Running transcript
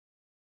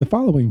The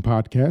following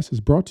podcast is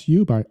brought to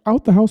you by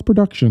Out the House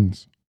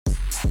Productions.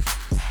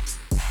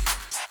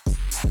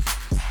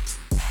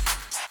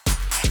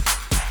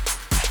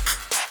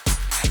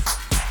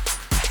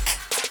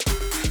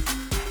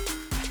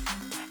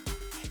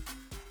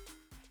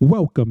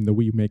 Welcome to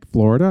We Make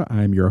Florida.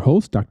 I'm your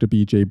host, Dr.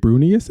 BJ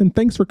Brunius, and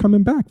thanks for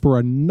coming back for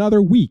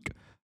another week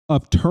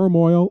of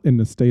turmoil in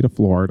the state of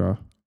Florida.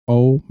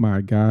 Oh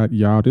my God,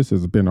 y'all, this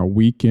has been a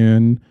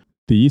weekend.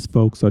 These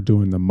folks are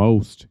doing the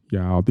most,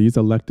 y'all. These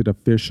elected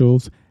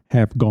officials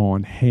have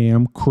gone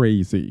ham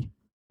crazy.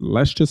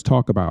 Let's just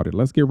talk about it.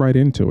 Let's get right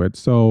into it.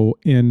 So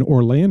in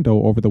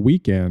Orlando over the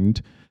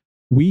weekend,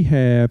 we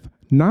have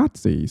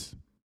Nazis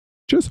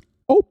just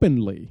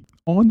openly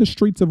on the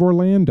streets of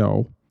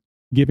Orlando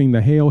giving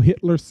the Hail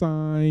Hitler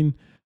sign,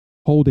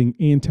 holding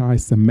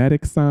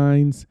anti-Semitic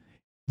signs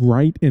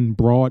right in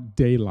broad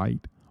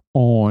daylight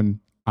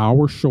on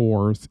our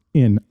shores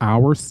in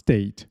our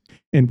state.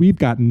 And we've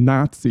got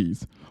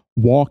Nazis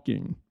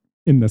walking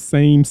in the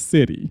same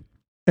city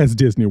as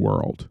Disney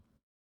World.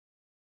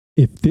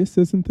 If this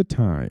isn't the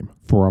time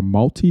for a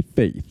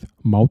multi-faith,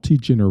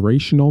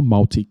 multi-generational,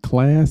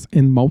 multi-class,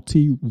 and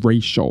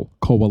multi-racial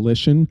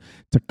coalition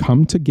to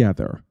come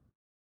together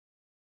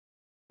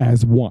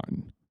as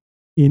one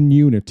in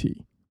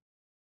unity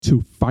to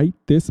fight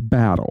this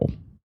battle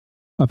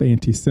of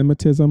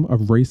anti-Semitism, of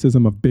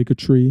racism, of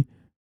bigotry,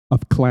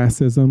 of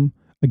classism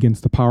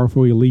against the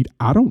powerful elite,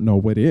 I don't know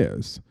what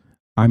is.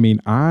 I mean,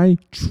 I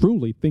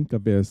truly think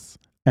of this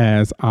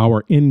as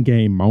our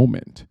endgame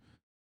moment.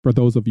 For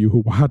those of you who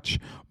watch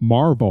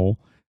Marvel,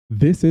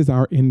 this is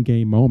our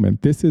endgame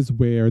moment. This is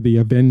where the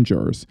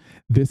Avengers,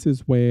 this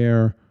is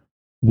where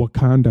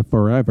Wakanda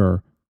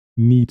Forever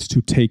needs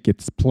to take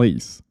its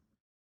place.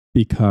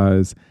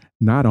 Because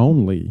not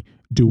only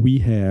do we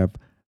have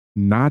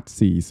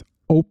Nazis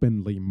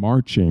openly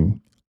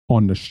marching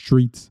on the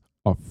streets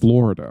of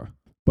Florida,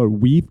 but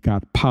we've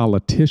got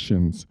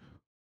politicians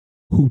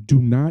who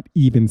do not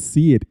even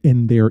see it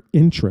in their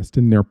interest,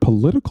 in their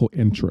political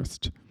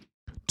interest,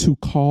 to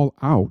call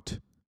out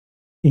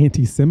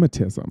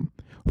anti-Semitism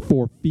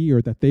for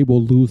fear that they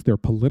will lose their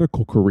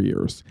political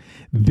careers.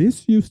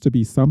 This used to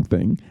be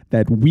something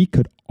that we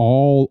could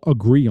all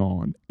agree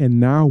on. And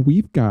now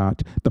we've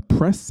got the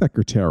press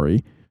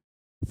secretary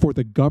for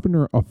the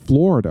governor of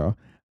Florida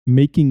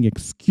making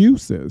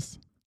excuses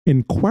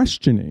and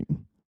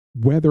questioning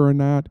whether or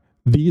not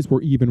these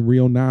were even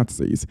real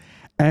Nazis,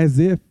 as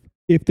if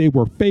they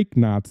were fake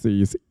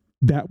Nazis,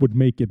 that would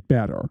make it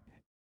better.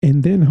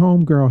 And then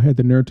homegirl had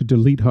the nerve to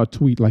delete her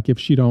tweet like if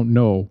she don't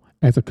know,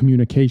 as a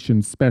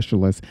communications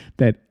specialist,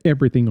 that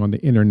everything on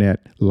the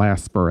internet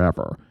lasts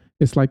forever.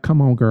 It's like,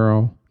 come on,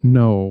 girl.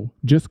 No,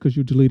 just because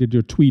you deleted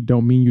your tweet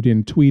don't mean you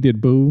didn't tweet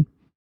it, boo.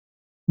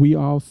 We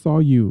all saw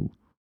you.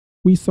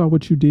 We saw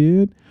what you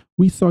did.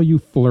 We saw you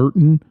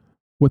flirting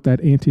with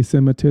that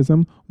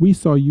anti-Semitism. We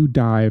saw you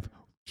dive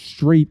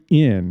straight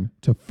in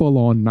to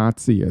full-on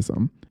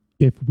Nazism.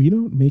 If we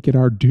don't make it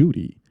our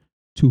duty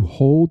to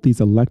hold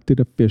these elected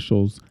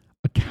officials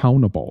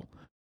accountable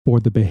for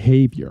the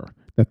behavior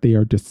that they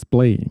are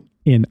displaying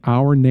in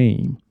our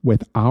name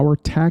with our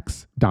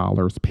tax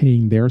dollars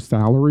paying their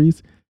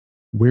salaries,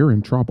 we're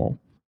in trouble.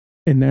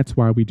 And that's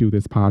why we do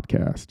this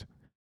podcast.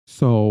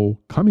 So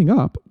coming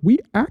up, we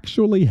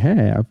actually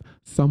have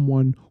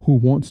someone who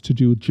wants to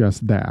do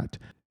just that.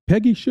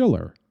 Peggy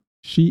Schiller.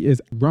 She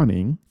is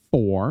running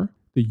for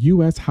the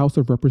U.S. House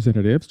of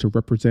Representatives to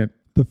represent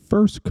the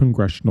 1st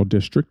Congressional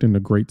District in the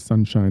Great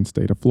Sunshine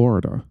State of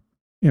Florida.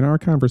 In our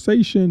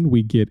conversation,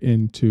 we get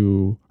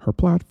into her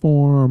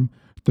platform,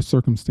 the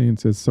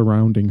circumstances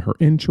surrounding her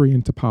entry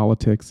into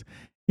politics,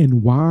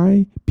 and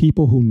why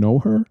people who know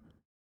her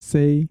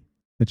say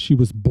that she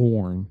was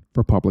born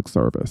for public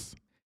service.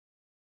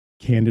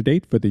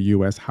 Candidate for the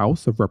U.S.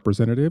 House of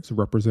Representatives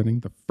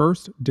representing the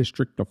 1st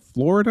District of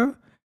Florida,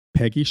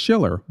 Peggy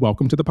Schiller.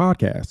 Welcome to the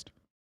podcast.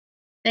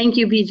 Thank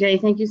you,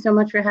 BJ. Thank you so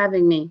much for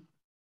having me.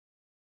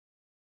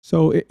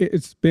 So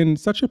it's been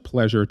such a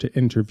pleasure to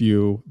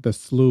interview the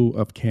slew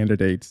of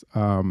candidates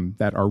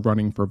that are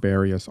running for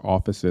various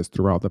offices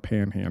throughout the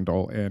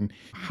Panhandle, and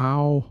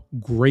how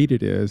great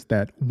it is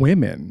that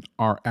women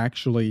are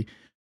actually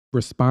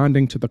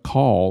responding to the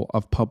call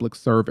of public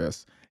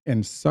service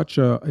in such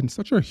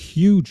a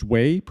huge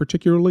way,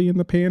 particularly in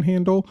the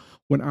Panhandle.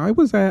 When I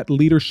was at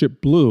Leadership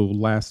Blue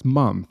last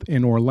month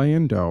in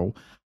Orlando,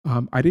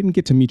 I didn't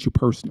get to meet you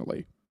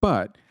personally,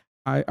 but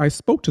I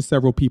spoke to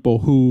several people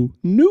who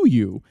knew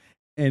you.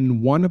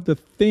 And one of the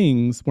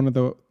things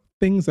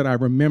that I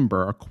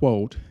remember, a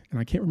quote, and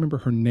I can't remember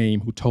her name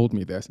who told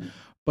me this,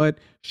 but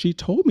she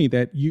told me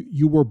that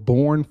you were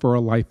born for a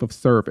life of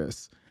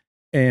service.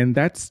 And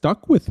that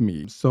stuck with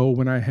me. So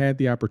when I had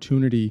the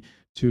opportunity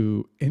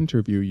to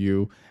interview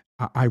you,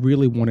 I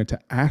really wanted to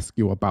ask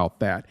you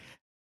about that.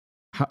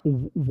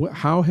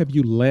 How have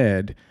you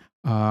led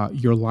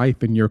your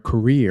life and your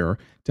career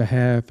to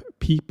have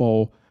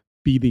people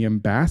be the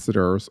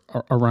ambassadors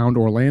around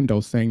Orlando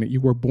saying that you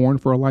were born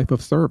for a life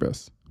of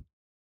service?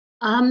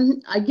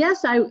 I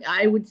guess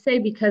I would say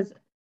because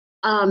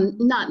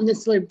Not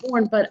necessarily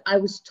born, but I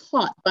was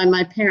taught by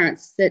my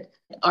parents that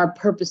our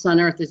purpose on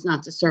earth is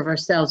not to serve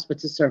ourselves, but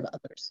to serve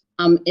others.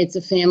 It's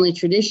a family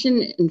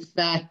tradition. In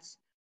fact,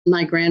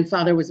 my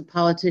grandfather was a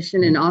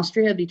politician in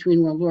Austria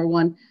between World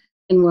War I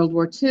and World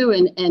War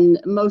II, and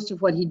most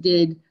of what he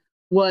did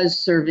was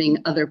serving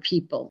other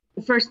people.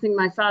 The first thing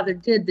my father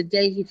did the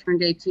day he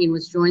turned 18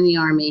 was join the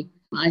Army.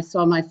 I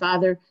saw my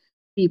father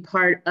be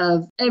part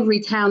of every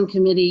town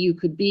committee you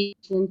could be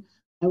in.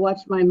 I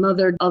watched my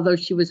mother, although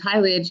she was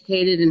highly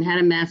educated and had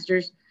a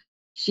master's,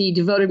 she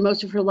devoted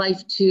most of her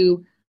life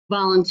to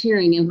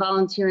volunteering and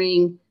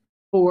volunteering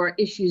for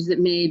issues that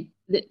made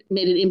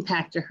an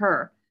impact to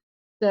her.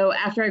 So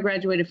after I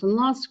graduated from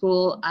law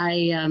school,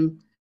 I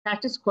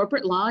practiced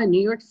corporate law in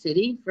New York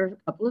City for a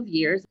couple of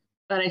years,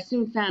 but I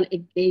soon found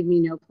it gave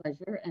me no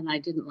pleasure and I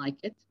didn't like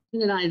it.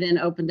 And I then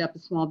opened up a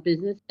small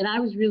business, and I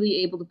was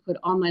really able to put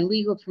all my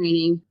legal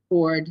training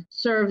toward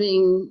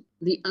serving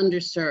the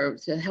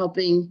underserved, to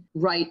helping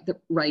right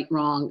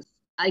wrongs.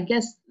 I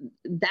guess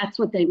that's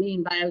what they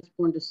mean by I was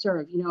born to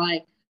serve. You know,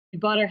 we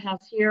bought our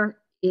house here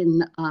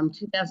in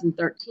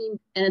 2013,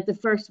 and at the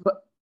first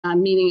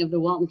meeting of the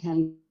Walton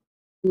County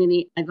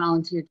Committee, I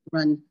volunteered to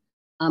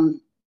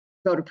run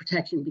voter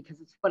protection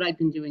because it's what I've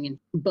been doing in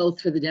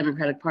both for the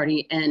Democratic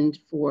Party and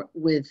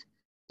with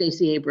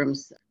Stacey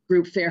Abrams'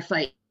 group Fair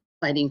Fight,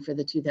 fighting for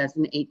the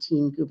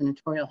 2018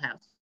 gubernatorial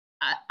house.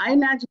 I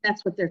imagine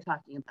that's what they're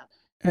talking about.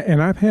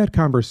 And I've had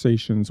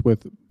conversations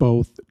with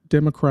both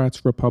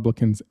Democrats,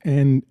 Republicans,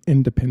 and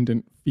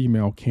independent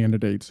female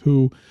candidates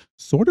who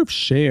sort of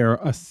share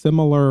a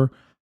similar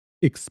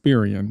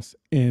experience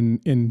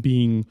in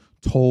being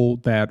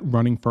told that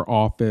running for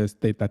office,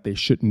 that they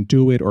shouldn't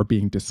do it, or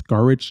being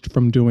discouraged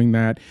from doing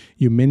that.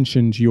 You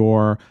mentioned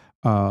your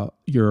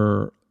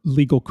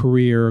legal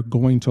career,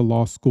 going to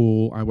law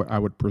school. I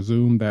would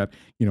presume that,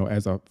 you know,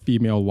 as a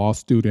female law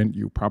student,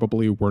 you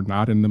probably were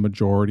not in the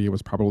majority. It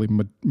was probably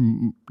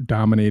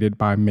dominated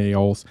by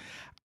males.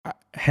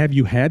 Have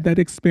you had that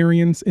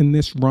experience in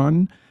this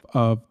run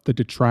of the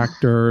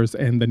detractors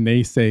and the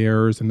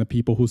naysayers and the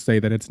people who say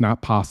that it's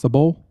not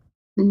possible?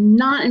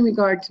 Not in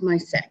regard to my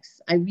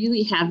sex. I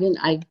really haven't.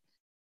 I've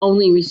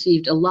only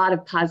received a lot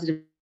of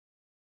positive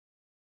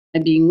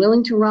being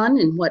willing to run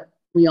in what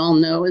we all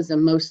know is a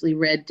mostly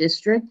red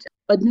district,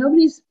 but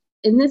nobody's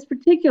in this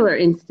particular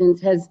instance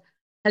has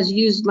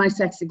used my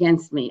sex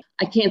against me.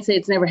 I can't say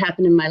it's never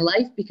happened in my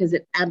life because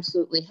it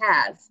absolutely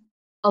has.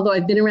 Although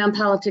I've been around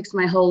politics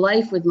my whole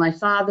life with my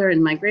father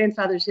and my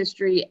grandfather's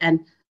history,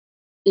 and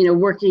you know,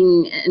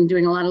 working and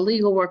doing a lot of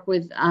legal work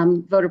with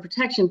voter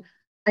protection,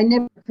 I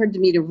never occurred to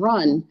me to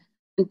run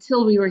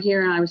until we were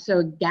here, and I was so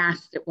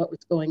aghast at what was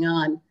going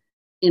on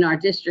in our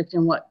district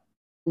and what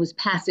was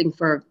passing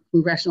for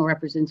congressional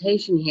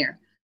representation here.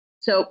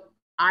 So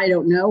I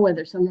don't know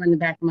whether somewhere in the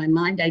back of my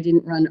mind I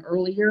didn't run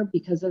earlier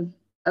because of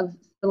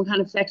some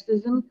kind of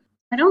sexism.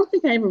 I don't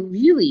think I ever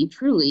really,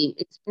 truly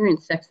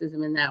experienced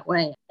sexism in that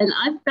way. And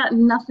I've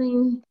gotten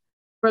nothing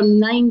from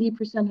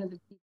 90% of the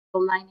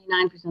people,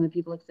 99% of the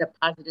people, except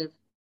positive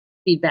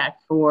feedback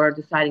for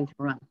deciding to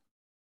run.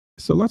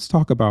 So let's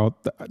talk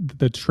about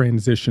the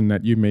transition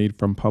that you made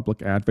from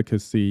public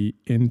advocacy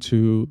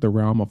into the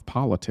realm of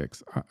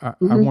politics. I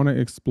want to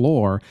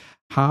explore,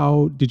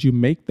 how did you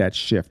make that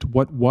shift?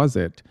 What was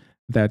it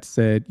that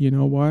said, you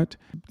know what,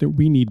 that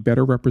we need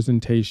better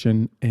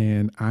representation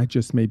and I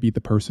just may be the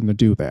person to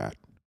do that?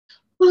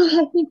 Well,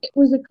 I think it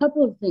was a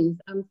couple of things.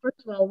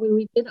 First of all, when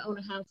we did own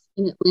a house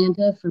in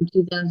Atlanta from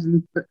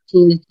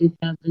 2013 to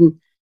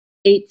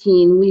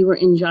 2018, we were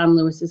in John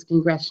Lewis's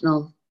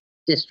congressional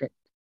district.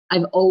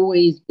 I've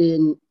always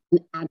been an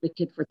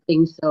advocate for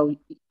things, so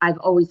I've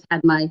always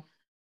had my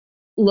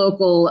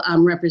local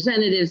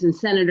representatives and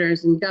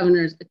senators and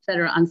governors, et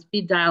cetera, on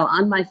speed dial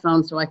on my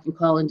phone so I can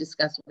call and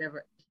discuss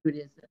whatever issue it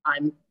is that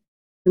I'm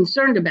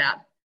concerned about.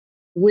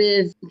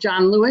 With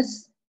John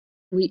Lewis,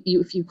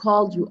 if you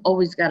called, you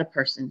always got a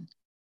person,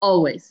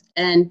 always.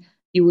 And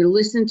you were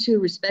listened to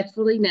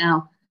respectfully.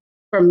 Now,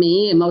 for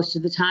me, and most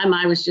of the time,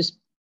 I was just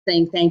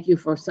saying thank you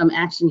for some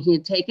action he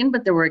had taken,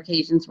 but there were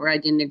occasions where I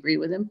didn't agree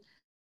with him.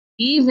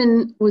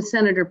 Even with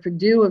Senator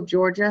Perdue of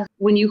Georgia,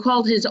 when you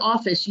called his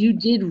office, you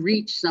did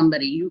reach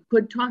somebody. You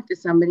could talk to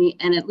somebody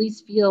and at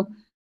least feel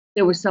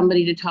there was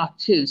somebody to talk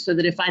to, so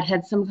that if I'd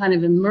had some kind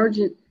of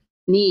emergent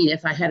need,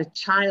 if I had a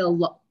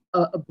child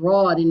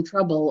abroad in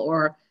trouble,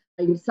 or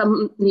I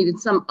needed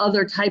some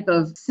other type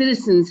of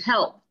citizen's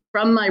help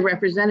from my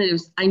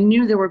representatives, I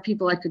knew there were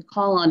people I could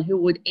call on who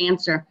would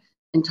answer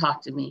and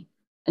talk to me.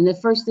 And the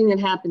first thing that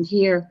happened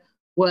here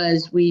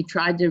was we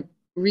tried to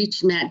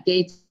reach Matt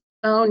Gaetz'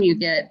 phone. You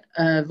get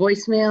a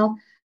voicemail.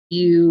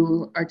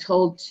 You are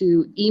told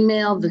to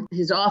email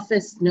his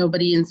office,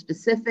 nobody in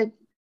specific.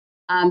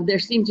 There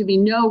seemed to be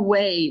no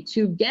way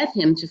to get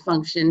him to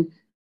function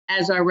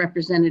as our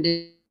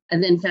representative.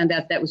 And then found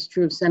out that was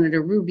true of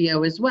Senator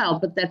Rubio as well,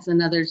 but that's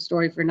another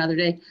story for another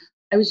day.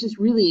 I was just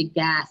really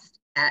aghast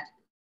at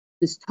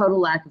this total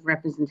lack of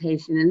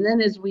representation. And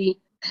then as we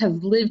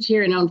have lived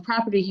here and owned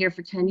property here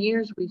for 10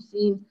 years, we've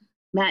seen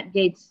Matt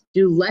Gaetz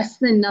do less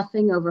than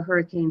nothing over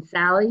Hurricane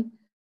Sally,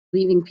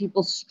 leaving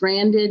people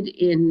stranded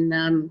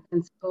in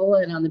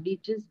Pensacola and on the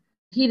beaches.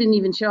 He didn't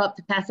even show up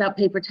to pass out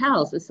paper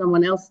towels as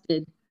someone else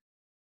did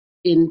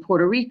in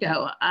Puerto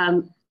Rico.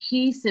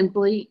 He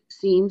simply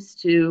seems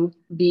to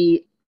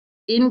be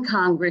in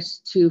Congress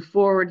to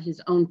forward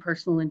his own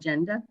personal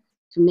agenda,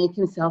 to make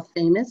himself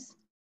famous,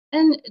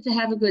 and to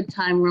have a good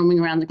time roaming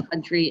around the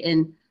country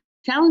and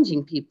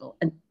challenging people.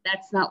 And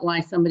that's not why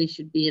somebody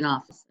should be in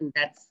office. And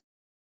that's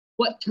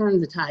what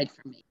turned the tide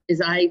for me,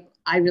 is I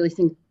really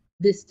think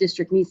this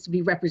district needs to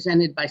be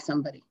represented by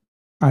somebody.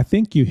 I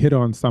think you hit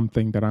on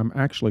something that I'm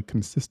actually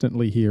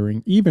consistently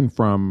hearing, even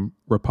from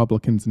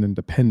Republicans and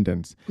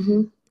independents,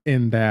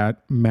 in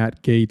that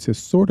Matt Gaetz is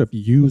sort of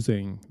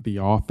using the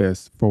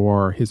office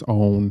for his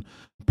own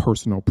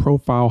personal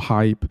profile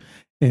hype.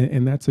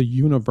 And that's a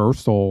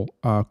universal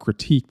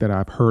critique that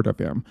I've heard of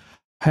him.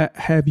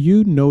 Have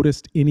you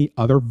noticed any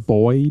other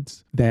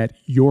voids that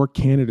your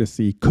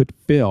candidacy could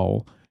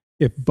fill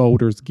if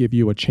voters give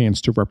you a chance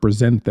to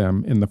represent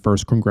them in the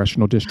 1st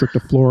Congressional District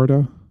of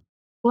Florida?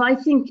 Well, I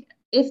think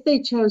if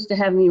they chose to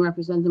have me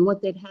represent them,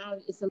 what they'd have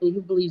is somebody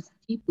who believes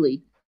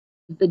deeply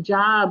the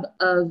job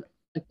of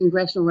a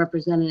congressional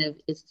representative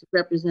is to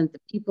represent the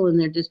people in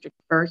their district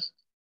first,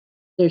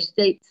 their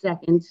state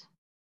second,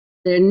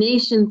 their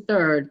nation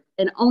third,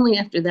 and only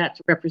after that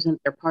to represent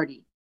their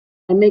party.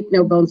 I make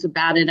no bones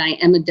about it. I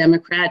am a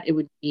Democrat. It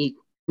would be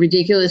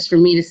ridiculous for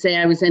me to say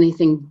I was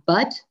anything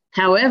but.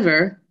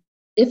 However,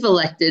 if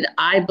elected,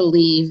 I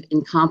believe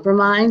in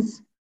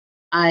compromise.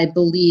 I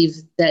believe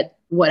that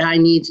what I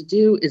need to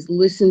do is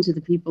listen to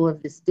the people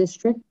of this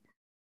district,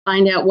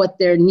 find out what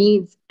their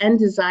needs and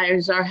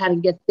desires are, how to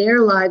get their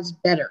lives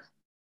better,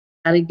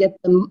 how to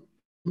get them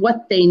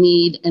what they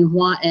need and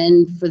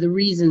for the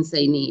reasons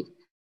they need.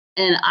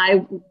 And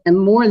I am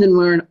more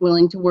than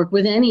willing to work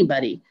with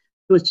anybody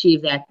to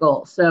achieve that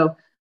goal. So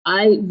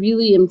I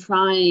really am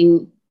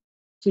trying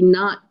to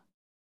not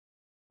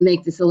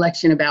make this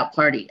election about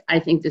party. I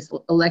think this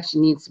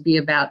election needs to be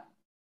about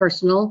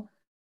personal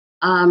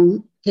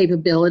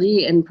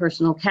capability and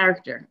personal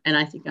character. And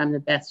I think I'm the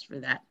best for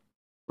that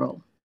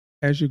role.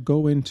 As you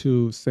go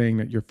into saying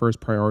that your first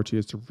priority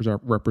is to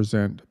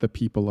represent the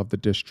people of the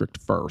district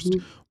first,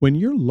 when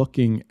you're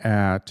looking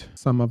at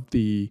some of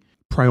the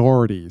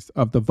priorities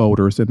of the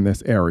voters in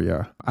this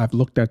area, I've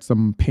looked at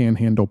some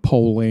panhandle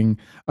polling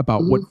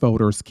about what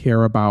voters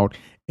care about.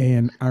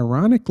 And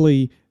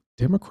ironically,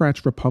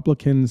 Democrats,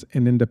 Republicans,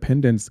 and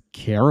independents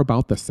care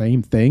about the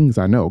same things.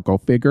 I know, go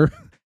figure.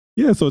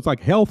 Yeah, so it's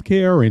like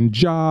healthcare and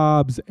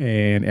jobs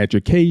and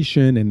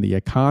education and the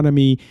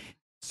economy.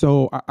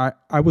 So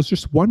I was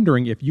just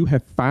wondering if you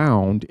have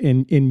found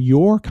in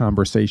your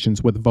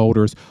conversations with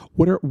voters,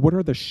 what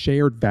are the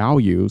shared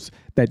values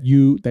that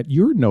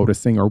you're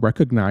noticing or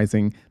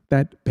recognizing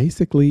that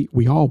basically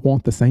we all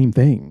want the same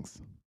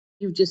things?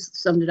 You just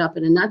summed it up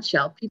in a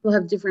nutshell. People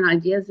have different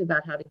ideas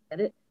about how to get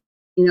it.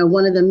 You know,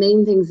 one of the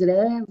main things that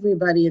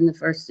everybody in the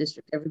 1st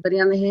District, everybody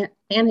on the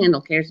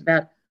Panhandle cares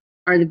about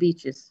are the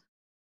beaches.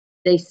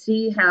 They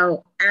see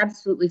how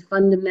absolutely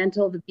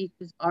fundamental the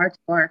beaches are to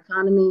our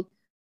economy,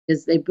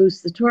 because they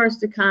boost the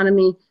tourist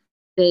economy,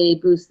 they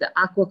boost the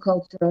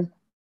aquaculture,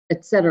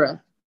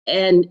 etc.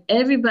 And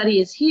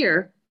everybody is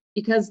here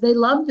because they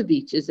love the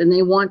beaches and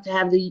they want to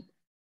have the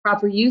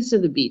proper use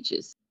of the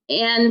beaches.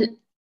 And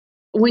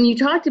when you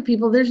talk to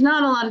people, there's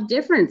not a lot of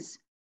difference,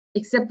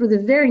 except for the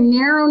very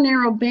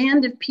narrow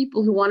band of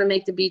people who want to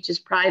make the beaches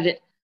private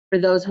for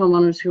those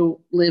homeowners who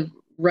live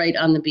right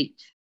on the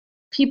beach.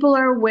 People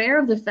are aware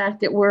of the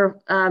fact that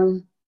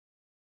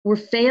we're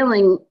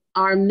failing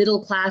our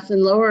middle class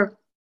and lower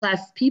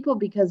class people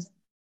because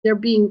they're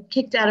being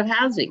kicked out of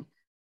housing.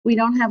 We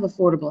don't have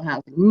affordable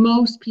housing.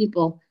 Most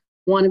people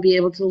want to be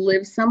able to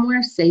live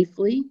somewhere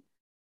safely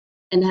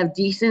and have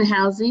decent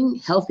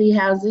housing, healthy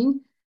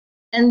housing,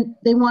 and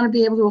they want to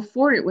be able to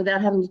afford it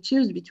without having to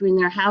choose between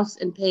their house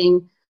and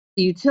paying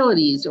the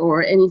utilities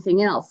or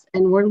anything else.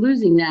 And we're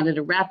losing that at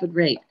a rapid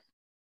rate.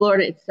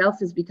 Florida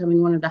itself is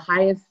becoming one of the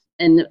highest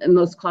and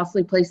most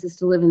costly places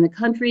to live in the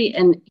country.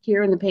 And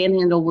here in the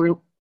Panhandle, we're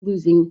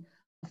losing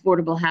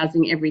affordable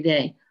housing every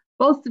day.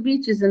 Both the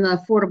beaches and the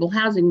affordable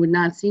housing would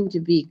not seem to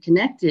be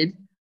connected,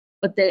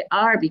 but they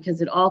are,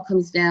 because it all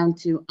comes down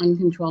to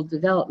uncontrolled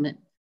development.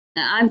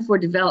 Now, I'm for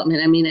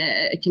development. I mean,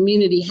 a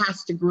community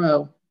has to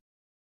grow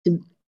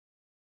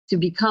to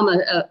become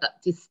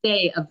to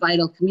stay a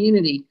vital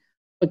community.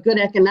 But good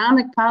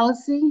economic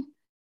policy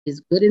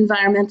is good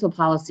environmental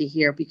policy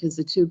here, because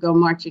the two go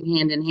marching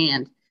hand in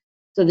hand.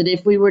 So that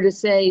if we were to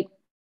say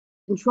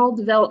control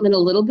development a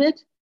little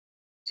bit,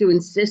 to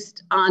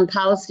insist on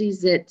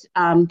policies that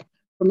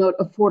promote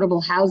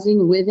affordable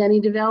housing with any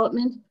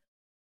development,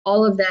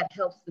 all of that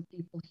helps the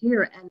people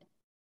here. And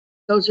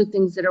those are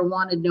things that are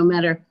wanted no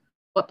matter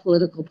what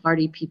political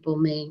party people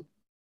may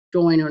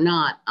join or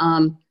not.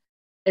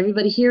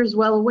 Everybody here is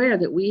well aware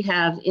that we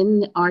have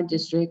in our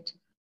district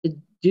the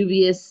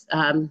dubious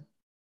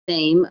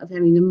fame of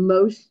having the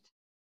most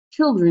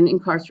children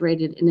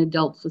incarcerated in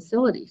adult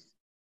facilities.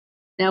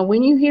 Now,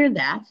 when you hear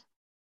that,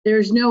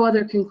 there's no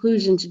other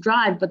conclusion to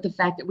drive but the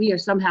fact that we are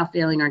somehow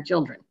failing our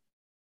children.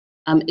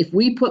 If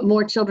we put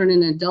more children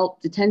in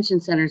adult detention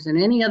centers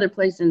than any other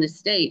place in the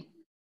state,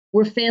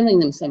 we're failing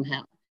them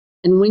somehow.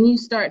 And when you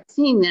start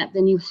seeing that,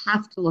 then you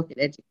have to look at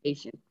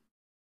education.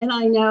 And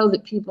I know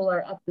that people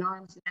are up in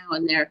arms now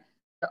and they're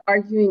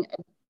arguing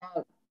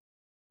about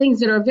things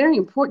that are very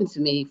important to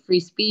me, free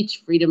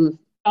speech, freedom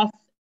of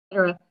press,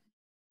 etc.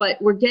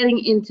 But we're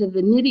getting into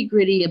the nitty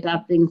gritty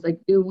about things like,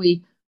 do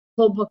we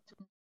pull books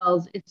from the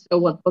shelves? If so,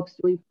 what books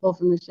do we pull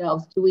from the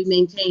shelves? Do we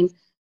maintain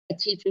a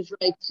teacher's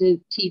right to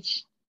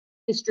teach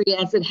history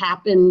as it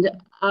happened?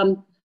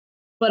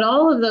 But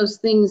all of those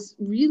things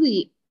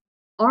really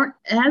aren't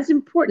as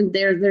important.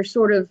 They're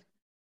sort of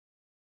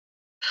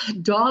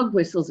dog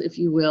whistles, if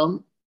you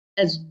will,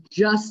 as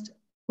just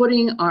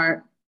putting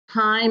our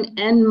time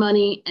and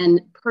money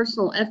and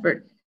personal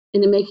effort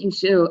into making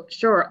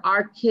sure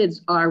our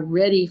kids are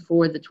ready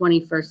for the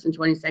 21st and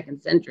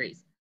 22nd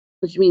centuries,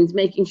 which means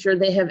making sure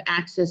they have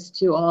access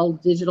to all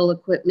digital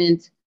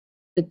equipment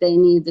that they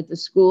need, that the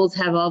schools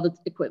have all the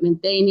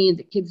equipment they need,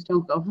 that kids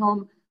don't go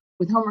home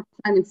with homework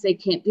assignments they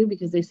can't do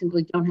because they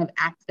simply don't have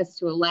access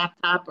to a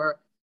laptop or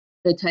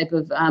the type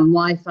of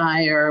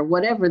Wi-Fi or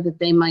whatever that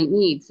they might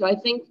need. So I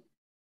think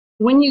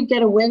when you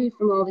get away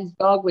from all these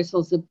dog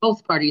whistles that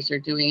both parties are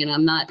doing,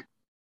 and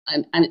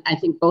I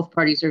think both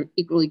parties are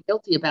equally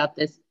guilty about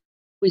this,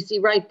 we see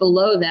right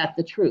below that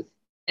the truth.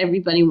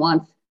 Everybody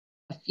wants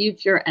a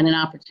future and an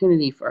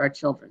opportunity for our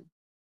children.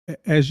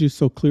 As you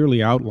so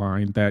clearly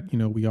outlined that,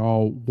 we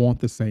all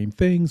want the same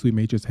things. We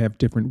may just have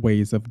different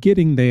ways of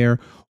getting there.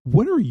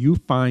 What are you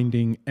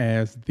finding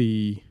as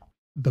the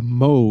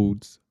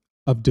modes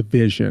of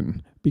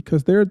division?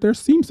 Because there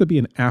seems to be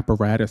an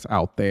apparatus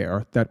out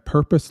there that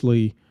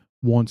purposely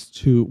wants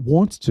to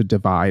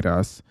divide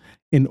us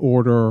in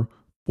order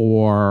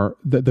for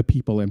the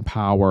people in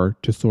power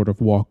to sort of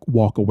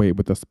walk away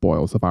with the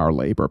spoils of our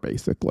labor,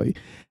 basically.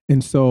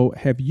 And so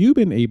have you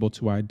been able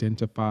to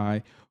identify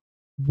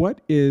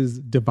what is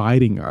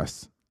dividing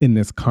us in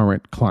this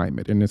current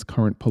climate, in this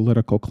current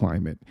political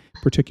climate,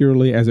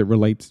 particularly as it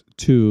relates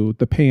to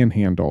the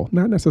panhandle,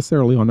 not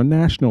necessarily on a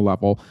national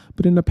level,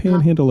 but in the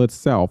panhandle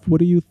itself? What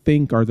do you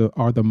think are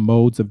the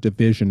modes of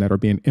division that are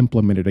being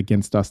implemented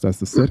against us as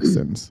the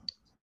citizens?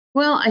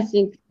 Well, I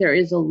think there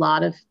is a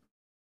lot of,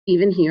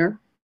 even here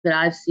that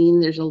I've seen,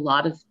 there's a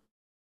lot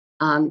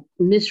of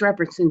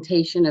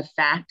misrepresentation of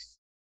facts.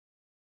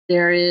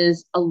 There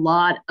is a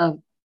lot of,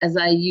 as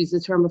I used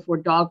the term before,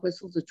 dog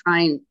whistles to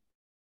try and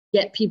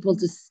get people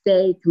to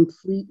stay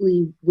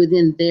completely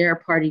within their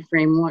party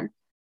framework.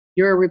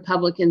 You're a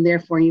Republican,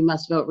 therefore you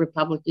must vote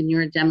Republican.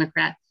 You're a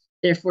Democrat,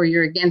 therefore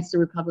you're against the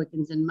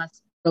Republicans and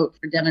must vote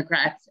for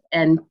Democrats.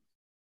 And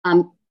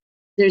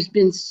there's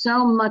been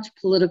so much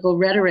political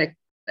rhetoric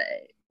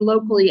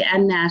locally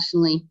and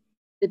nationally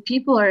that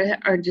people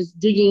are just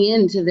digging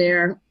into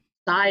their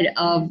side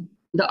of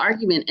the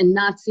argument and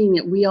not seeing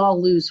that we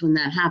all lose when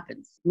that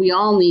happens. We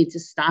all need to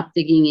stop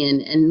digging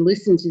in and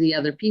listen to the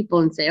other people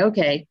and say,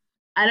 okay,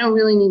 I don't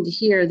really need to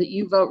hear that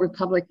you vote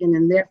Republican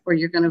and therefore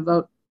you're going to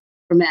vote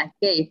for Matt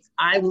Gaetz.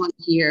 I want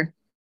to hear,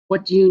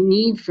 what do you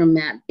need from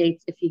Matt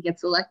Gaetz if he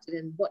gets elected,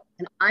 and what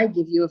can I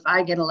give you if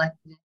I get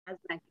elected? Has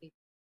Matt Gaetz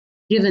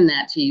given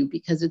that to you?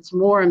 Because it's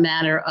more a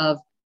matter of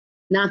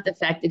not the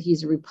fact that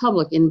he's a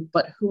Republican,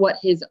 but what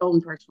his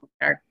own personal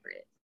character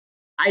is.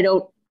 I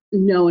don't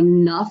know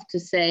enough to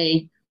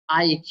say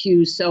I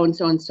accuse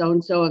so-and-so and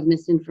so-and-so of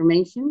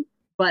misinformation,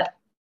 but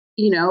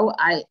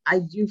I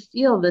do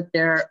feel that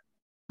there,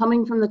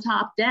 coming from the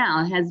top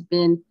down, has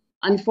been,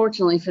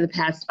 unfortunately for the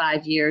past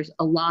 5 years,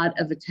 a lot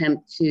of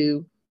attempt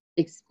to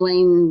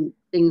explain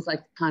things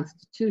like the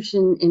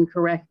Constitution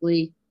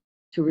incorrectly,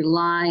 to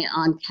rely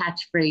on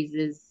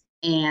catchphrases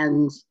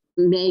and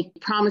make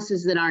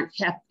promises that aren't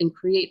kept and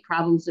create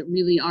problems that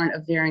really aren't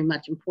of very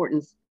much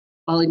importance,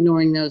 while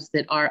ignoring those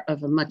that are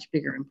of a much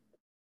bigger importance.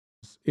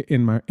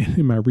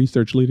 In my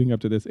research leading up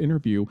to this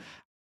interview,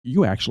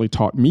 you actually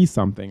taught me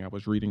something. I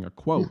was reading a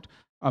quote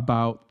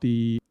about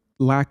the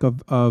lack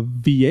of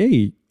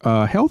VA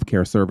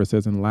healthcare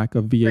services and lack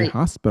of VA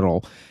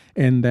hospital,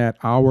 and that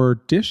our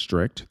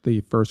district,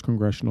 the 1st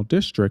Congressional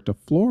District of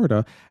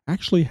Florida,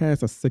 actually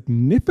has a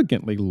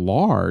significantly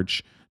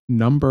large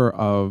number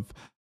of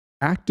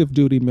active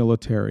duty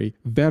military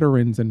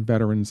veterans and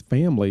veterans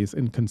families.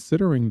 And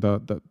considering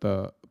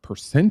the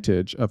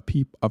percentage of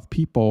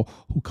people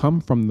who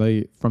come from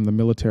the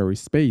military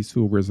space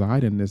who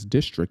reside in this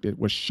district, it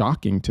was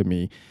shocking to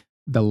me,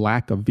 the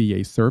lack of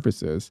VA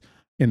services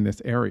in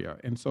this area.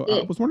 And so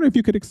I was wondering if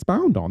you could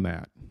expound on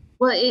that.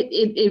 Well,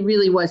 it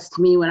really was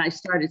to me when I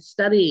started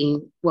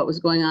studying what was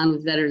going on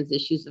with veterans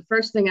issues. The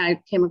first thing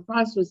I came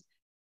across was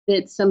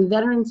that some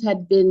veterans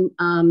had been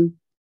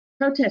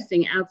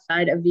protesting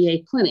outside a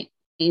VA clinic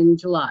in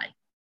July.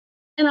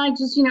 And I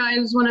just, it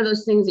was one of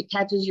those things that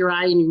catches your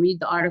eye and you read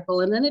the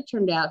article. And then it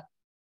turned out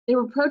they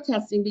were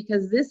protesting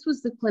because this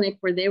was the clinic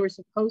where they were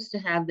supposed to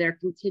have their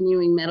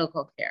continuing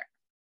medical care,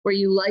 where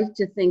you like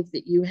to think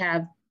that you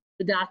have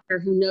the doctor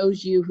who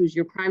knows you, who's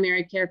your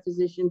primary care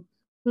physician,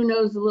 who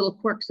knows the little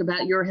quirks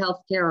about your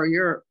healthcare or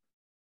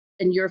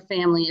your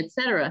family, et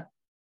cetera.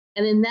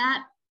 And in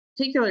that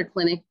particular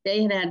clinic,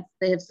 they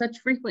have such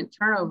frequent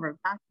turnover of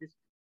doctors.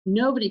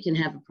 Nobody can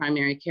have a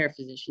primary care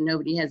physician.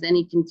 Nobody has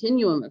any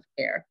continuum of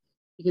care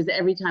because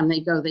every time they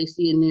go, they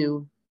see a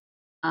new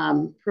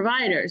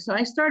provider. So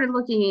I started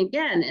looking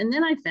again, and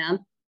then I found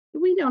that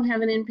we don't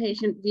have an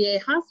inpatient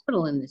VA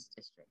hospital in this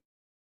district.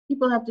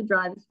 People have to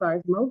drive as far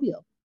as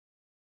Mobile.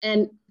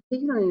 And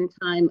particularly in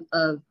a time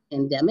of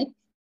pandemic,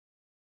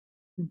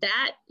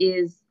 that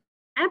is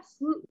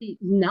absolutely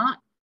not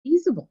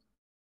feasible.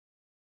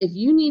 If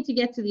you need to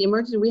get to the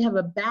emergency, we have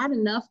a bad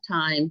enough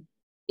time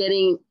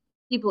getting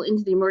people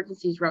into the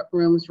emergency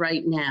rooms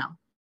right now.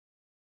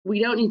 We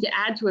don't need to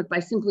add to it by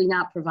simply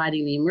not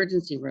providing the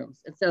emergency rooms.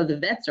 And so the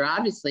vets are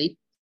obviously,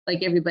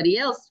 like everybody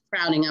else,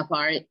 crowding up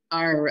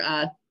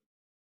our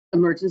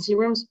emergency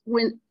rooms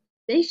when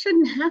they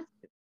shouldn't have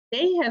to.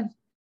 They have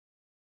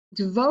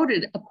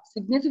devoted a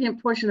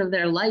significant portion of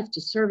their life to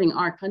serving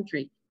our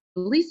country.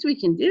 The least we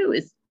can do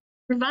is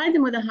provide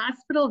them with a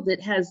hospital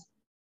that has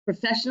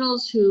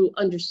professionals who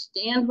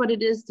understand what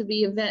it is to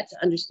be a vet,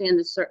 to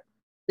understand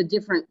the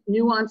different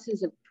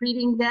nuances of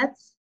treating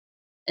vets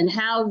and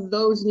how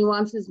those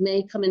nuances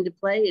may come into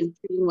play in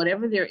treating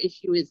whatever their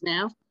issue is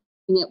now.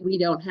 And yet we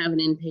don't have an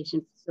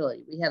inpatient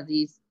facility. We have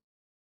these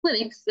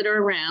clinics that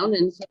are around,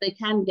 and so they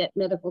can get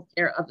medical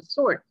care of a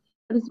sort,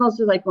 but it's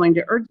mostly like going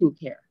to urgent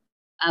care.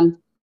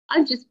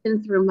 I've just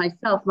been through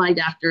myself. My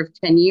doctor of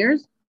 10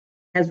 years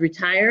has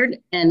retired,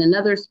 and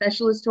another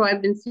specialist who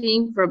I've been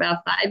seeing for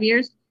about 5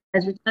 years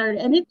has retired,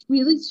 and it's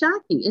really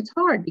shocking. It's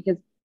hard because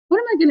what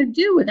am I going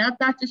to do without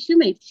Dr.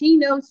 Shoemate? She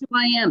knows who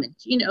I am, and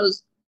she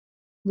knows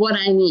what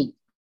I need.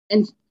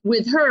 And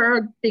with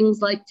her,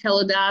 things like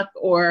Teladoc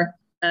or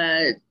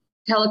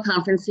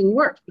teleconferencing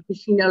works because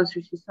she knows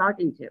who she's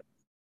talking to.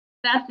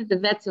 The fact that the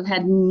vets have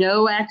had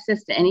no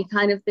access to any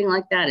kind of thing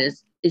like that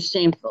is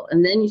shameful.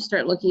 And then you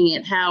start looking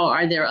at how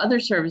are there other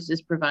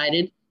services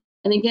provided.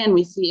 And again,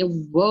 we see a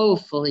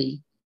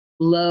woefully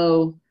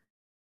low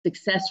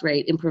success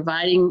rate in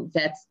providing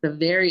vets the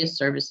various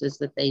services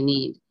that they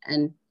need.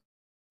 And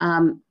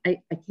I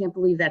can't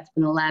believe that's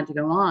been allowed to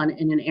go on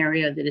in an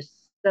area that is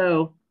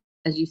so,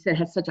 as you said,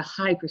 has such a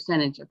high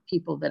percentage of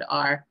people that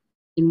are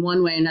in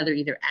one way or another,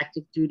 either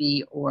active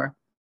duty or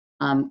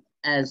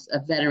as a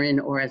veteran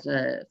or as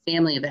a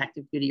family of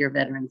active duty or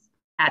veterans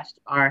attached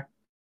to our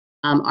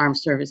armed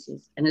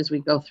services. And as we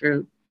go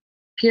through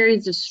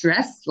periods of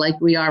stress like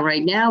we are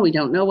right now, we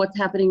don't know what's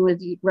happening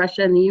with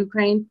Russia and the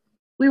Ukraine.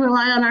 We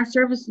rely on our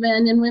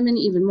servicemen and women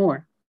even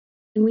more.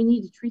 And we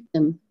need to treat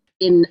them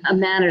in a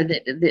manner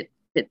that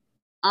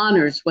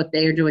honors what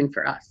they are doing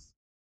for us.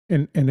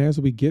 And as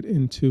we get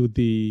into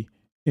the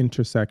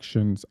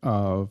intersections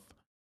of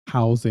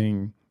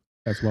housing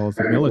as well as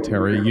the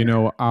military, you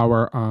know,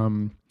 our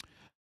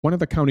one of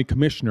the county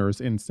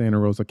commissioners in Santa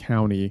Rosa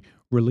County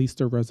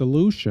released a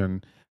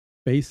resolution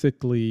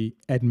basically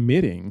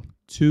admitting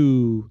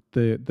to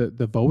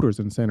the voters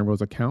in Santa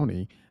Rosa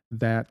County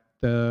that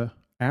the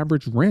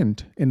average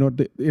rent in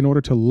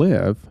order to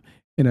live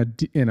in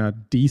a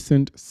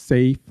decent,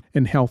 safe,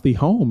 and healthy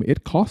home,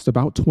 it costs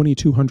about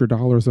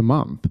 $2,200 a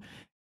month.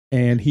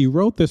 And he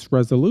wrote this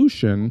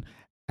resolution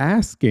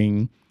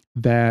asking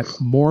that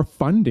more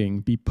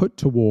funding be put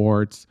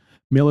towards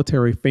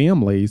military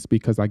families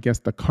because I guess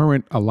the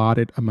current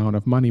allotted amount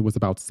of money was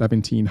about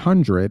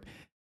 $1,700.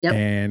 Yep.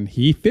 And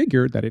he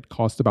figured that it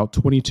cost about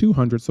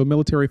 $2,200. So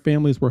military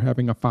families were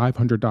having a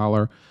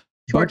 $500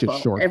 budget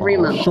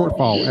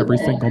shortfall every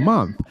single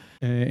month.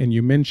 And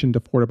you mentioned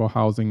affordable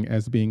housing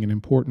as being an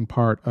important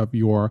part of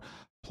your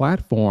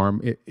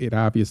platform. It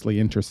obviously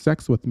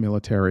intersects with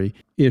military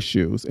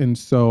issues. And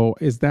so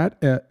is that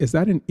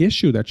an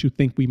issue that you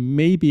think we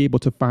may be able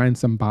to find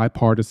some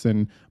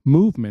bipartisan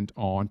movement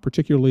on,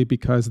 particularly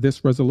because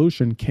this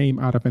resolution came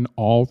out of an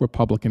all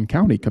Republican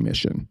county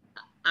commission?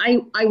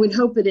 I would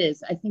hope it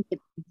is. I think it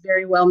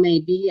very well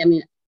may be. I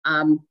mean,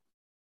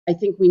 I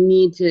think we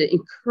need to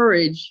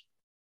encourage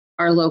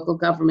our local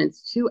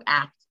governments to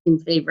act in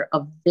favor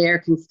of their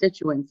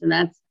constituents. And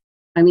that's,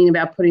 I mean,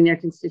 about putting their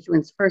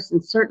constituents first.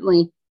 And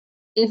certainly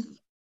if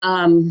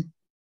Santa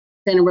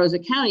Rosa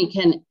County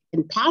can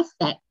pass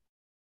that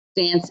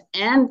stance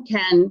and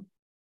can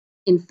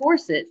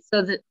enforce it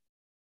so that,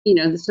 you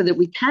know, so that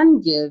we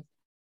can give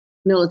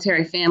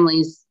military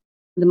families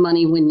the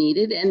money when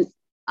needed. And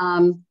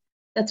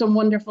that's a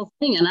wonderful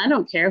thing. And I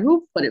don't care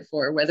who put it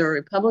forward, whether a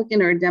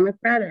Republican or a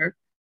Democrat or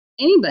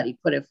anybody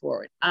put it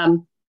forward.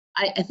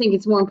 I think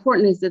it's more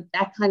important is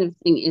that kind of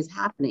thing is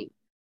happening.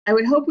 I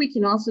would hope we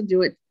can also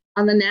do it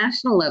on the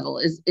national level,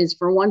 is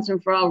for once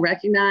and for all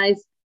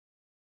recognize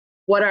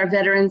what our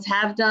veterans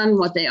have done,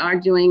 what they are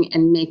doing,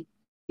 and make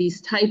these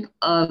type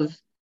of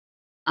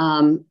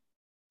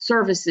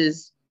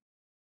services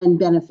and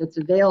benefits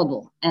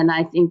available. And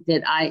I think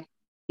that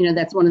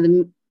that's one of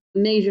the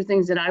major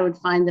things that I would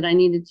find that I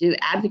needed to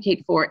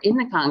advocate for in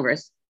the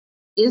Congress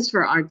is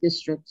for our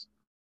district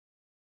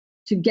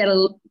to get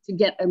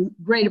a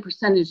greater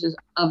percentage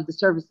of the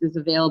services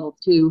available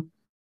to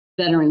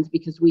veterans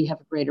because we have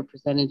a greater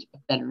percentage of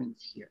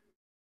veterans here.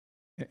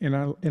 And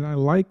I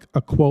like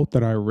a quote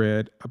that I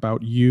read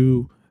about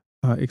you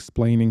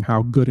explaining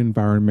how good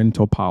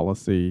environmental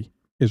policy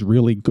is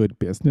really good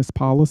business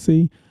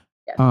policy.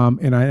 Yes.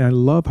 And I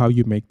love how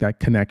you make that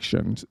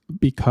connection,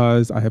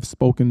 because I have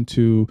spoken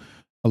to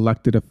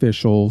elected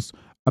officials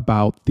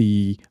about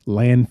the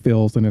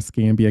landfills in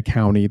Escambia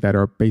County that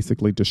are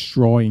basically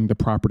destroying the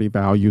property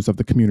values of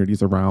the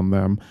communities around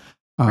them.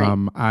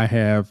 Right. I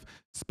have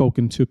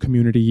spoken to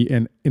community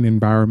and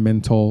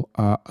environmental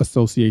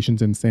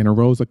associations in Santa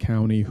Rosa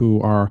County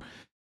who are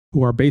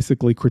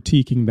basically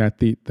critiquing that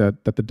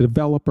the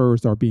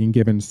developers are being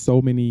given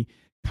so many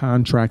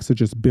contracts to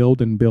just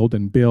build and build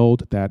and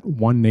build, that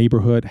one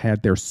neighborhood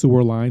had their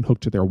sewer line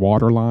hooked to their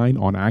water line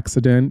on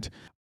accident.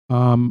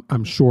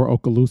 I'm sure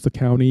Okaloosa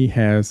County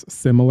has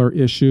similar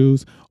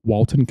issues.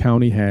 Walton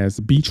County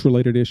has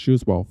beach-related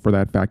issues. Well, for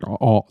that fact,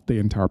 the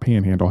entire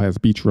Panhandle has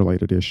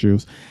beach-related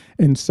issues.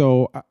 And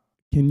so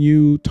can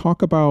you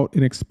talk about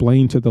and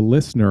explain to the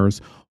listeners,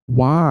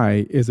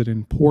 why is it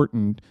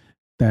important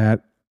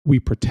that we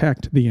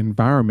protect the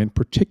environment,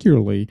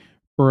 particularly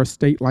for a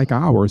state like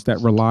ours that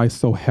relies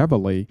so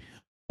heavily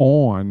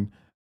on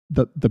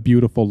the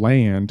beautiful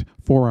land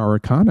for our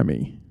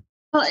economy?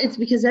 Well, it's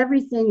because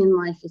everything in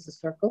life is a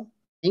circle.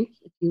 I think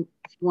if you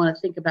want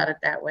to think about it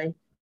that way,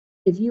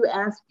 if you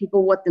ask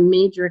people what the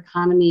major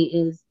economy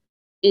is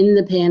in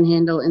the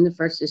Panhandle, in the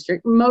First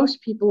District,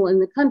 most people in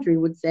the country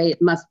would say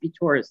it must be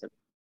tourism.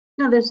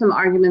 Now, there's some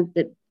argument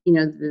that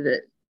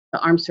the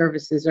armed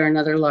services are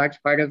another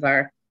large part of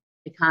our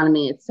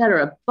economy, et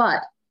cetera.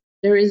 But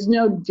there is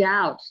no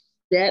doubt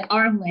that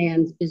our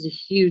land is a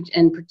huge,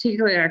 and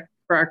particularly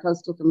for our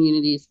coastal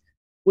communities,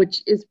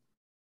 which is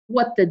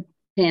what the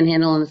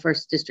Panhandle and the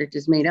First District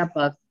is made up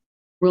of,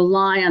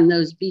 rely on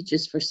those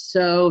beaches for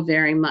so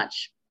very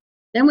much.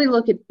 Then we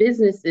look at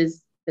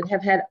businesses that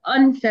have had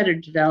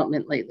unfettered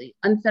development lately,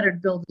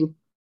 unfettered building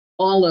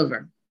all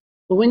over.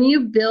 But when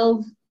you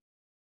build,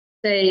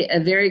 say, a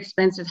very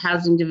expensive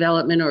housing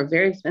development or a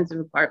very expensive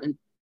apartment,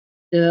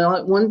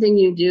 one thing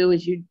you do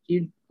is you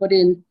put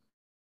in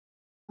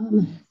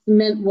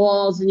cement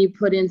walls and you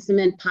put in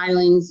cement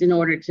pilings in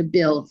order to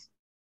build.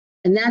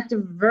 And that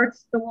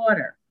diverts the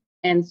water.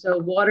 And so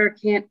water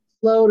can't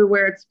flow to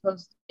where it's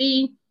supposed to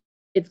be.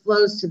 It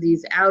flows to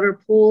these outer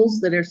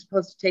pools that are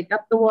supposed to take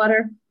up the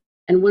water.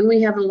 And when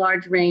we have a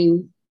large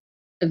rain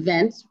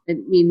event,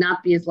 it need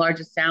not be as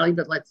large as Sally,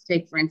 but let's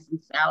take, for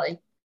instance, Sally,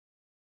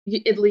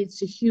 it leads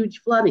to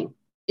huge flooding.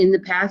 In the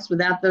past,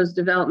 without those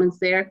developments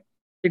there,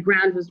 the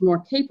ground was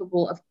more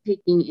capable of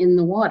taking in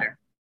the water.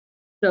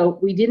 So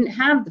we didn't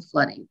have the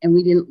flooding, and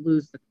we didn't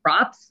lose the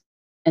crops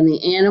and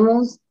the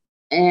animals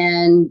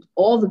and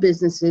all the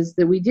businesses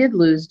that we did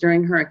lose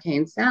during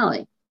Hurricane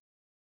Sally.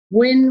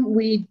 When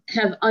we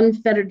have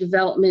unfettered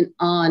development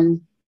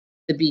on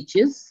the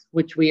beaches,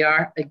 which we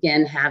are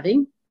again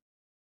having,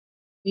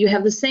 you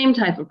have the same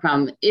type of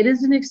problem. It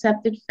is an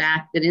accepted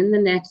fact that in the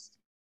next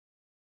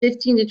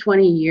 15 to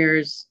 20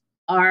 years,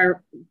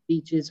 our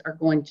beaches are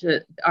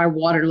our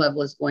water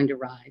level is going to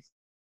rise.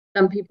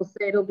 Some people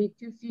say it'll be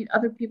 2 feet.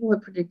 Other people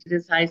have predicted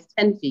as high as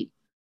 10 feet.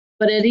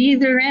 But at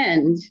either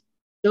end,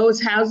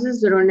 those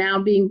houses that are now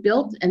being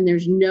built and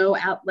there's no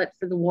outlet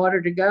for the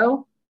water to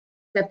go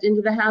except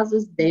into the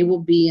houses, they will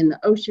be in the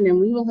ocean, and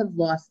we will have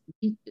lost the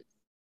beaches.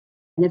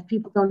 And if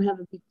people don't have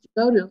a beach to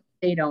go to,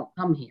 they don't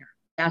come here.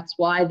 That's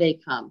why they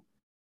come.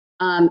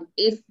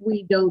 If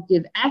we don't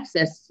give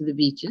access to the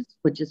beaches,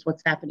 which is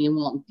what's happening in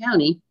Walton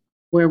County,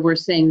 where we're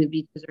saying the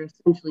beaches are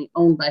essentially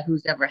owned by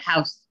whoever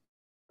house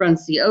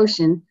fronts the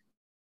ocean,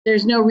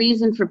 there's no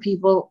reason for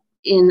people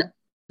in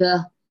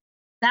the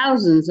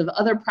thousands of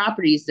other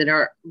properties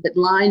that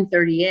line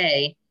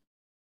 30A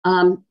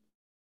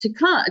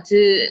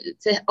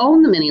to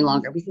own them any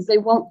longer, because they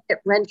won't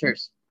get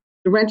renters.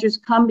 The renters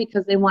come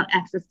because they want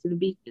access to the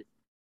beaches.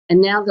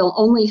 And now they'll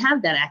only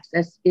have that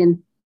access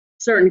in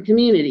certain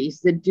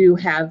communities that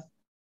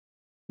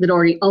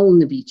already own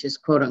the beaches,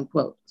 quote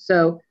unquote.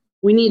 So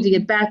we need to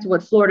get back to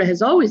what Florida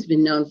has always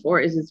been known for,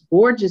 is its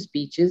gorgeous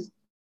beaches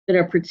that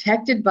are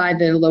protected by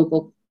the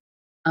local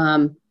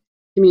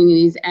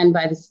communities and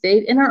by the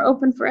state and are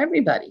open for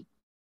everybody.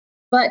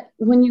 But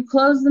when you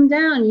close them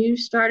down, you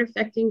start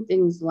affecting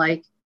things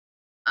like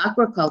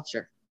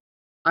aquaculture.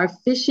 Our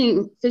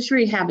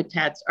fishery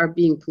habitats are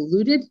being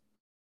polluted.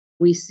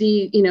 We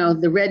see,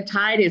 the red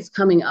tide is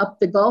coming up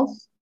the Gulf.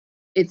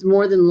 It's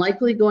more than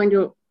likely going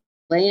to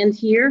land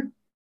here.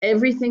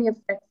 Everything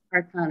affects our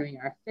economy,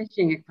 our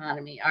fishing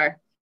economy, our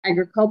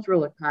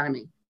agricultural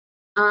economy.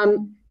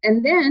 And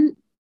then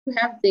you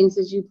have things,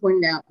 as you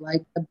pointed out,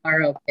 like the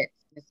borrow pits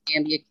in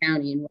Escambia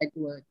County and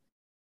Wedgwood,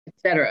 et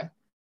cetera.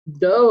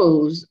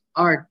 Those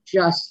are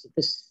just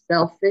the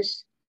selfish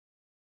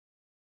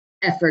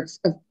efforts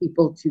of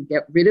people to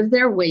get rid of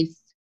their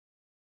waste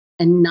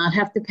and not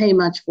have to pay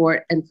much for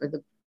it, and for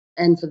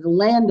the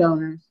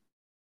landowners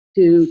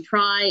to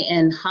try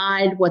and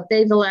hide what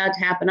they've allowed to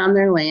happen on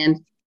their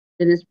land.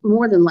 That is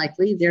more than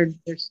likely, there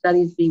are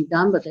studies being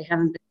done, but they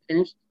haven't been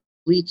finished,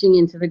 leaching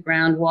into the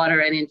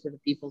groundwater and into the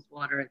people's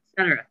water, et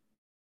cetera,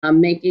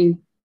 making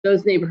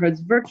those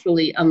neighborhoods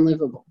virtually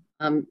unlivable.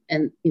 And,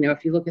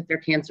 if you look at their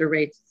cancer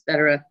rates, et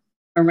cetera,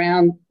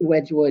 around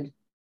Wedgwood,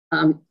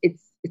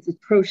 it's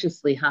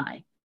atrociously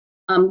high.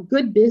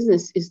 Good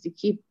business is to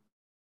keep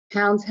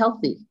towns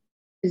healthy,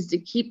 is to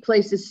keep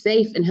places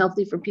safe and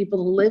healthy for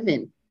people to live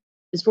in,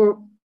 is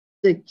to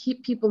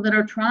keep people that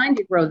are trying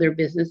to grow their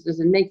businesses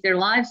and make their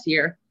lives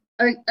here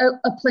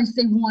a place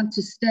they want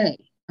to stay.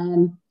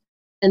 And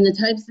the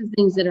types of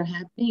things that are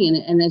happening,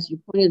 and as you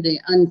pointed,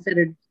 the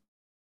unfettered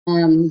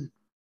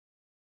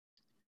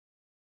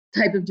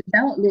type of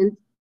development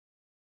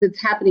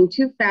that's happening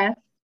too fast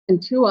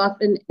and too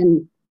often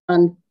and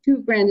on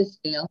too grand a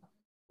scale,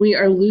 we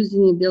are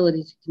losing the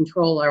ability to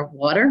control our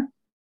water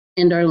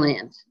and our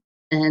land,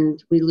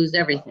 and we lose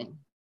everything.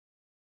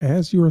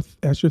 As you're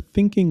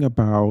thinking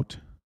about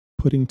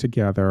putting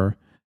together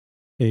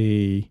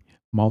a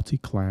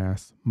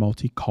multi-class,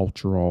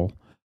 multicultural,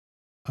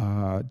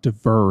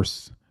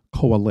 diverse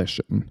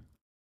coalition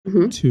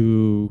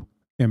to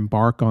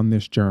embark on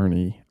this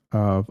journey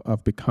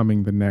of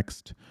becoming the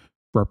next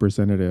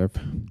representative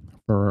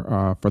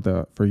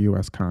for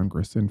U.S.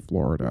 Congress in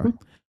Florida,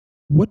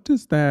 what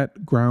does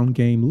that ground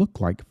game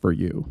look like for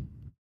you?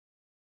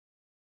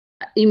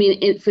 You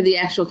mean for the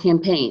actual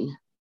campaign?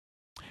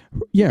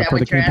 Yeah, for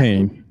the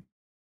campaign. Asking?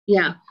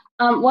 Yeah.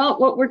 Well,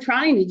 what we're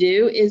trying to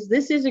do is,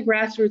 this is a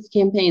grassroots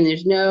campaign.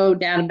 There's no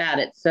doubt about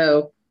it.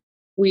 So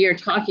we are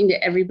talking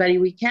to everybody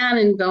we can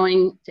and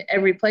going to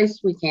every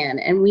place we can.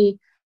 And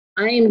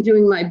I am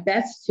doing my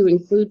best to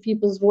include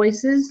people's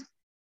voices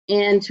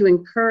and to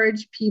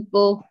encourage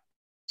people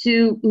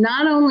to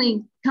not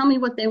only tell me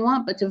what they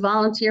want, but to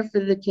volunteer for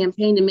the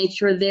campaign to make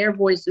sure their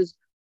voices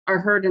are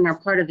heard and are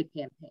part of the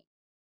campaign.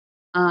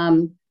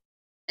 And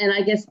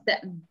I guess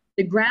that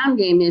the ground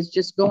game is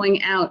just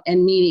going out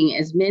and meeting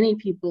as many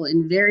people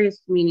in various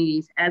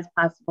communities as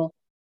possible,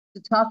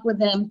 to talk with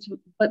them,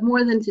 but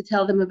more than to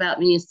tell them about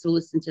me is to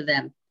listen to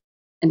them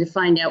and to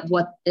find out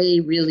what they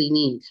really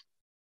need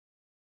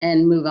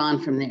and move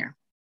on from there.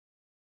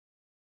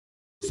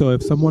 So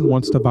if someone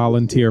wants to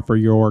volunteer for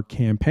your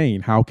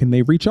campaign, how can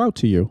they reach out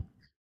to you?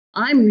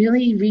 I'm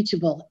really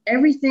reachable.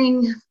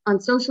 Everything on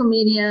social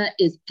media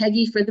is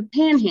Peggy for the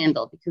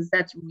Panhandle, because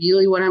that's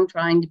really what I'm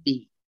trying to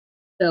be.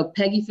 So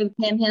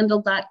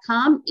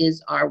peggyforthepanhandle.com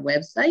is our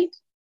website.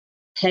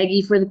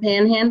 Peggy for the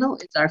Panhandle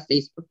is our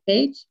Facebook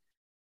page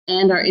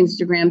and our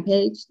Instagram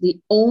page. The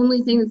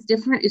only thing that's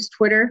different is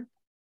Twitter,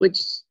 which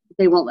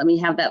they won't let me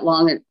have that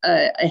long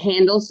a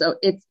handle. So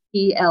it's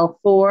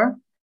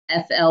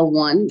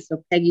PL4FL1.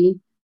 So Peggy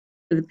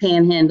for the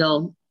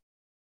Panhandle,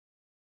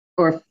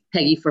 or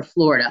Peggy for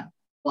Florida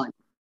 1.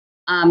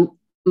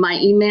 My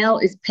email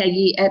is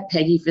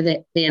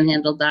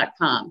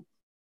peggy@peggyforthepanhandle.com.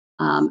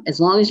 As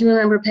long as you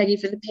remember Peggy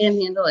for the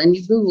Panhandle and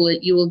you Google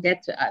it, you will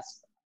get to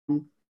us.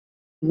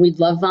 We'd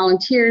love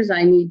volunteers.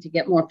 I need to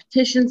get more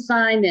petitions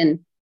signed, and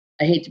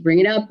I hate to bring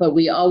it up, but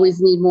we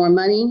always need more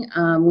money.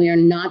 We are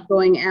not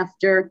going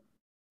after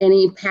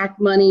any PAC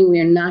money. We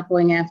are not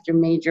going after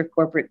major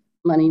corporate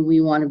money.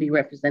 We want to be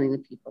representing the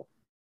people,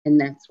 and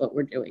that's what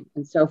we're doing.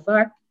 And so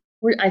far,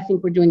 I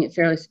think we're doing it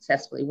fairly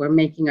successfully. We're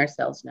making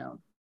ourselves known.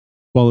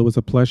 Well, it was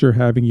a pleasure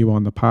having you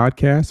on the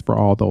podcast. For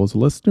all those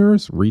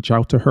listeners, reach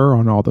out to her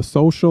on all the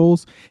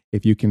socials.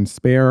 If you can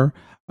spare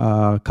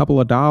a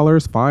couple of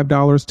dollars,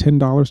 $5,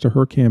 $10 to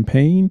her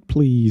campaign,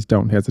 please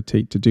don't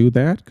hesitate to do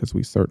that, because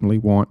we certainly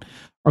want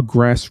a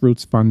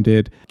grassroots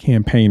funded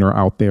campaigner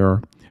out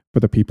there for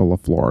the people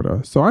of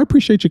Florida. So I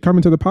appreciate you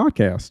coming to the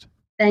podcast.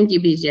 Thank you,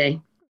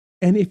 BJ.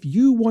 And if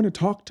you want to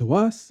talk to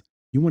us,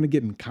 you want to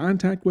get in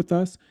contact with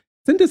us,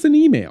 send us an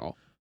email.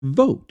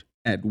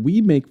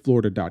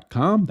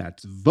 vote@wemakeflorida.com.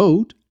 That's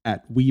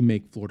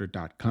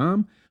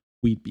vote@wemakeflorida.com.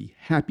 We'd be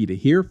happy to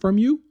hear from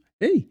you.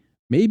 Hey,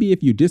 maybe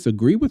if you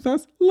disagree with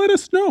us, let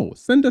us know.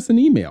 Send us an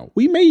email.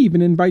 We may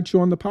even invite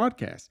you on the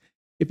podcast.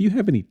 If you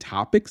have any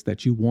topics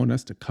that you want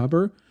us to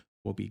cover,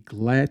 we'll be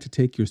glad to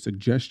take your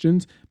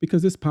suggestions,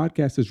 because this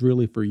podcast is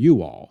really for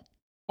you all.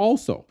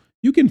 Also,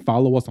 you can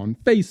follow us on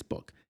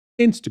Facebook,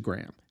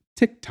 Instagram,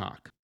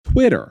 TikTok,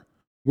 Twitter.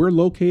 We're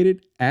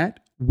located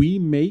at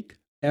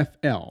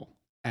WeMakeFL.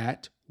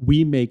 At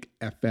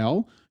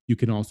WeMakeFL. You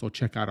can also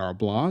check out our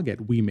blog at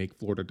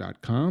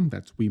wemakeflorida.com.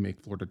 That's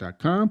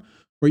wemakeflorida.com,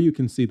 where you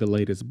can see the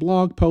latest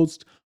blog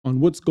posts on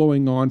what's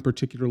going on,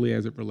 particularly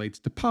as it relates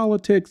to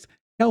politics,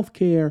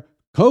 healthcare,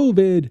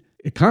 COVID,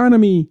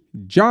 economy,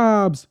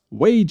 jobs,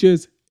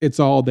 wages. It's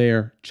all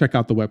there. Check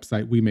out the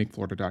website,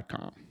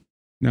 wemakeflorida.com.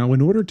 Now,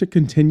 in order to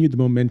continue the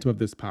momentum of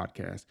this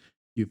podcast,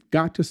 you've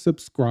got to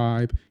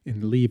subscribe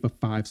and leave a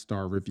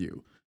 5-star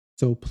review.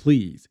 So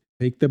please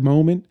take the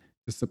moment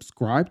to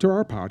subscribe to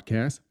our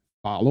podcast,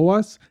 follow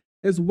us,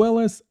 as well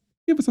as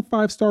give us a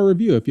 5-star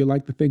review if you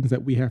like the things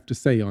that we have to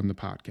say on the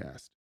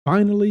podcast.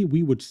 Finally,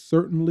 we would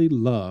certainly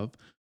love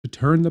to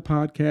turn the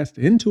podcast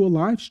into a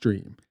live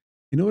stream.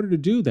 In order to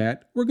do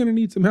that, we're going to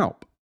need some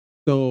help.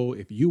 So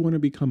if you want to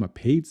become a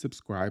paid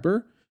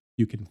subscriber,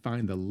 you can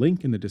find the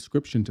link in the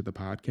description to the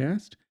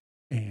podcast.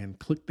 and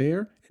click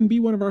there and be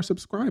one of our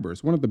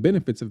subscribers. One of the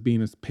benefits of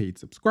being a paid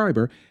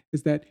subscriber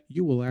is that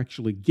you will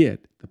actually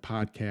get the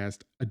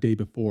podcast a day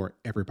before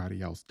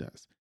everybody else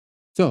does.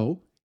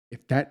 So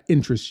if that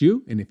interests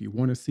you, and if you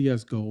want to see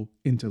us go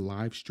into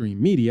live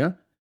stream media,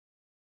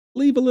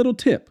 leave a little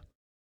tip,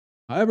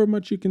 however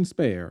much you can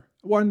spare.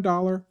 $1,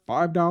 $5,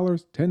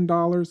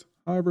 $10,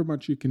 however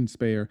much you can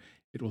spare.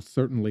 It will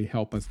certainly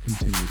help us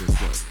continue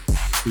this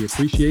work. We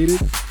appreciate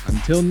it.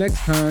 Until next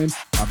time,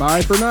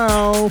 bye-bye for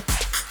now.